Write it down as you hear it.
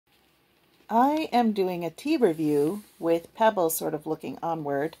I am doing a tea review with Pebbles sort of looking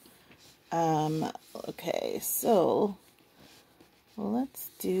onward. Okay, so let's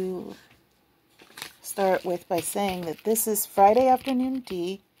start with by saying that this is Friday afternoon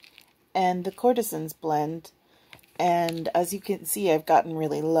tea and the Courtesan's blend. And as you can see, I've gotten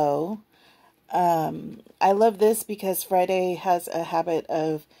really low. I love this because Friday has a habit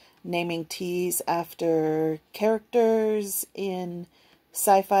of naming teas after characters in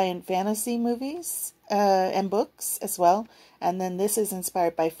sci-fi and fantasy movies and books as well. And then this is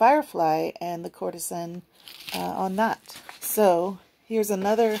inspired by Firefly and the Courtesan on that. So here's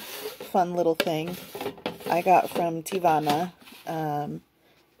another fun little thing I got from Teavana.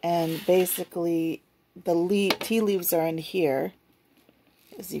 And basically the tea leaves are in here.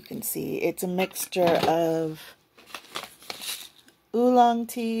 As you can see, it's a mixture of Oolong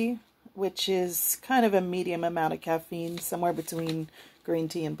tea, which is kind of a medium amount of caffeine, somewhere between green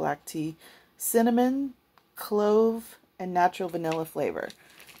tea and black tea, cinnamon, clove, and natural vanilla flavor.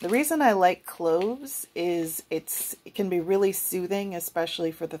 The reason I like cloves is it can be really soothing,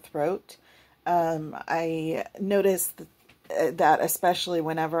 especially for the throat. I notice that especially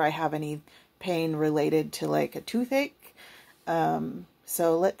whenever I have any pain related to like a toothache.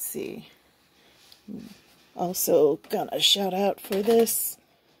 So let's see. Also gonna shout out for this.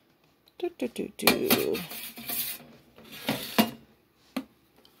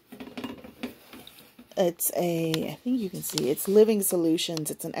 It's I think you can see, it's LivingSolutions.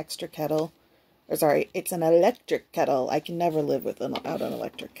 It's an extra kettle. Or sorry, it's an electric kettle. I can never live without an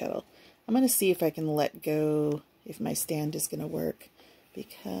electric kettle. I'm gonna see if I can let go, if my stand is gonna work,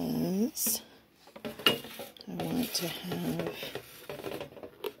 because I want to have...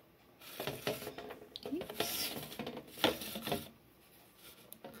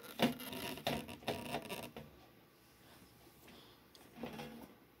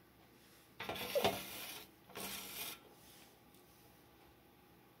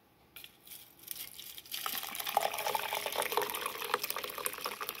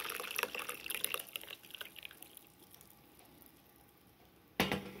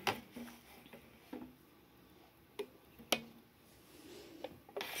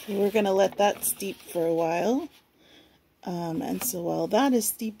 So we're going to let that steep for a while. And so while that is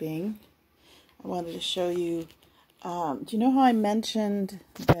steeping, I wanted to show you, do you know how I mentioned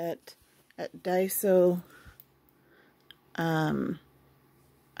that at DAISO,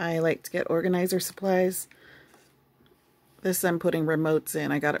 I like to get organizer supplies? This I'm putting remotes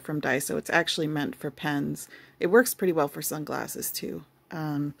in. I got it from DAISO. It's actually meant for pens. It works pretty well for sunglasses too.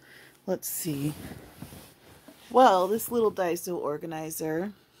 Let's see. Well, this little DAISO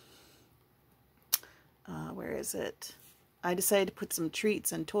organizer, where is it? I decided to put some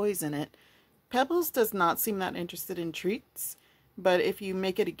treats and toys in it. Pebbles does not seem that interested in treats, but if you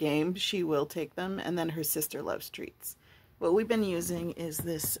make it a game, she will take them, and then her sister loves treats. What we've been using is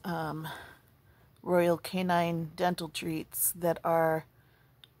this Royal Canine dental treats that are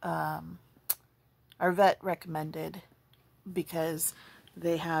vet recommended because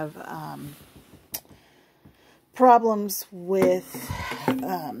they have problems with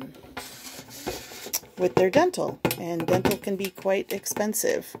their dental, and dental can be quite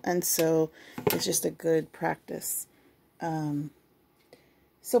expensive, and so it's just a good practice.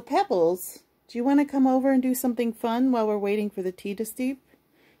 So Pebbles, do you want to come over and do something fun while we're waiting for the tea to steep?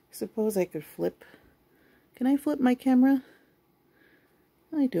 I suppose I could flip. Can I flip my camera?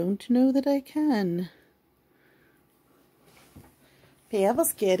 I don't know that I can.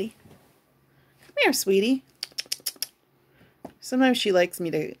 Pebbles kitty. Come here, sweetie. Sometimes she likes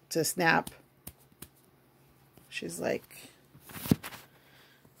me to snap. She's like,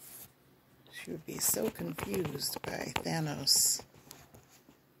 she would be so confused by Thanos.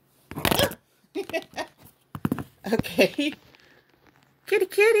 Okay. Kitty,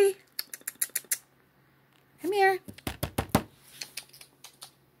 kitty. Come here.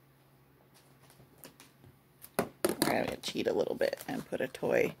 I'm going to cheat a little bit and put a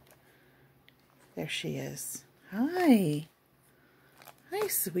toy. There she is. Hi. Hi,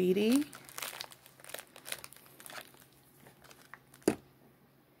 sweetie.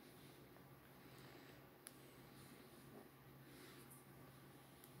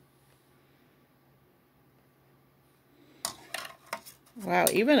 Wow,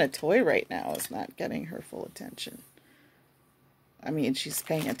 even a toy right now is not getting her full attention. I mean, she's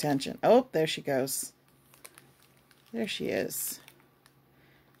paying attention. Oh, there she goes. There she is.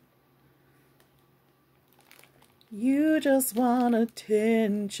 You just want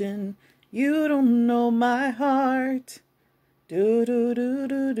attention. You don't know my heart. Do do do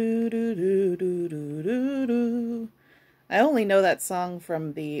do do do do do do do do. I only know that song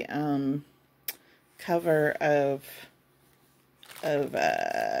from the cover of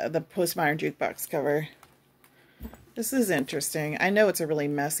the Postmodern Jukebox cover. This is interesting. I know it's a really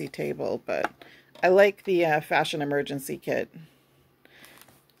messy table, but I like the Fashion Emergency Kit.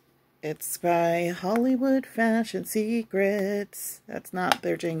 It's by Hollywood Fashion Secrets. That's not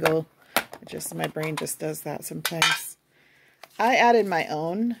their jingle. My brain just does that sometimes. I added my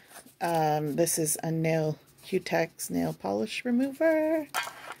own. This is a Cutex nail polish remover.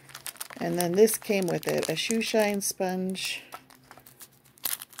 And then this came with it, a shoe shine sponge.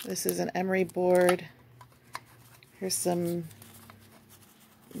 This is an emery board. Here's some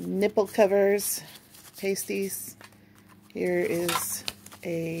nipple covers, pasties. Here is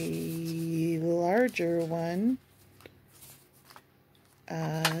a larger one.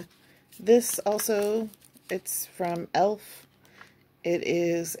 This also, it's from Elf. It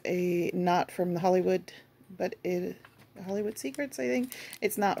is not from the Hollywood, but Hollywood Secrets, I think.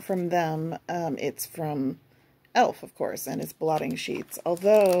 It's not from them. It's from Elf, of course, and it's blotting sheets.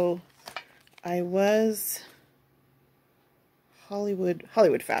 Although I was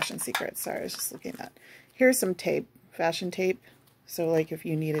Hollywood Fashion Secrets. Sorry, I was just looking at. Here's some tape, fashion tape. So, like, if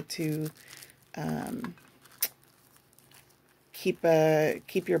you needed to keep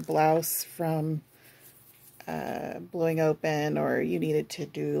your blouse from blowing open, or you needed to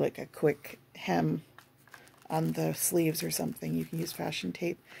do like a quick hem on the sleeves or something, you can use fashion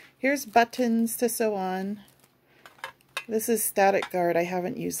tape. Here's buttons to sew on. This is Static Guard. I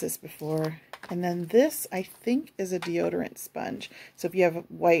haven't used this before. And then this, I think, is a deodorant sponge. So if you have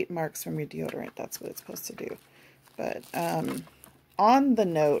white marks from your deodorant, that's what it's supposed to do. But on the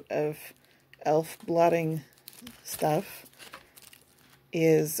note of Elf blotting stuff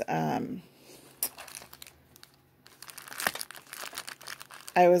is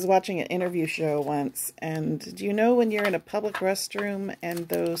I was watching an interview show once, and do you know when you're in a public restroom and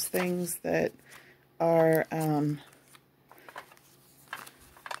those things that are,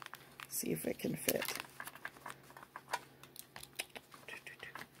 see if it can fit.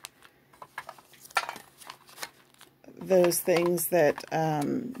 Those things that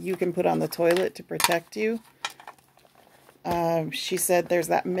you can put on the toilet to protect you. She said there's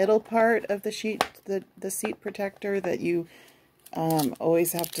that middle part of the sheet, the seat protector that you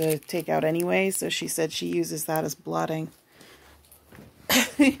always have to take out anyway, so she said she uses that as blotting.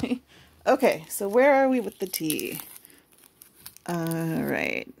 Okay, so where are we with the tea?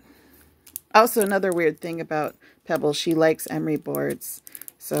 Alright. Also, another weird thing about Pebbles, she likes emery boards,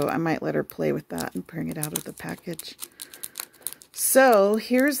 so I might let her play with that and bring it out of the package. So,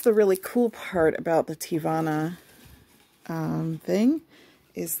 here's the really cool part about the Teavana thing,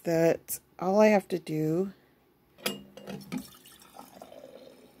 is that all I have to do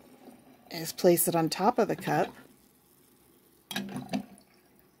is place it on top of the cup, and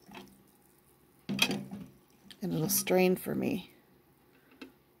it'll strain for me.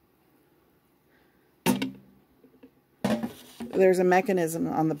 There's a mechanism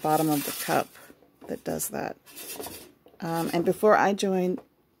on the bottom of the cup that does that. And before I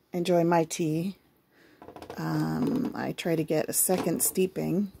enjoy my tea, I try to get a second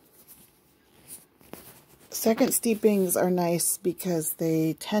steeping. Second steepings are nice because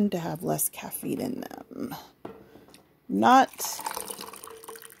they tend to have less caffeine in them.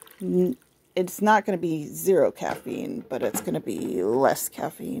 It's not going to be zero caffeine, but it's going to be less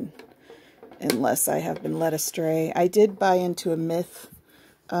caffeine, unless I have been led astray. I did buy into a myth.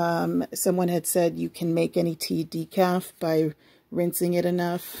 Someone had said you can make any tea decaf by rinsing it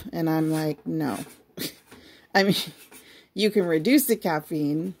enough, and I'm like, no. I mean, you can reduce the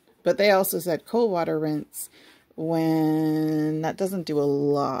caffeine, but they also said cold water rinse, when that doesn't do a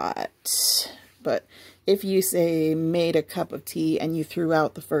lot. But if you, say, made a cup of tea and you threw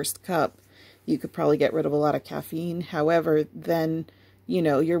out the first cup, you could probably get rid of a lot of caffeine. However, then, you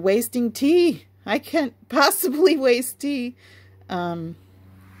know, you're wasting tea. I can't possibly waste tea. I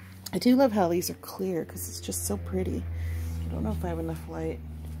do love how these are clear because it's just so pretty. I don't know if I have enough light.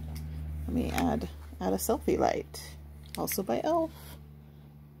 Let me add a selfie light. Also by Elf.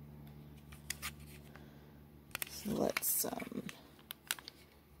 So let's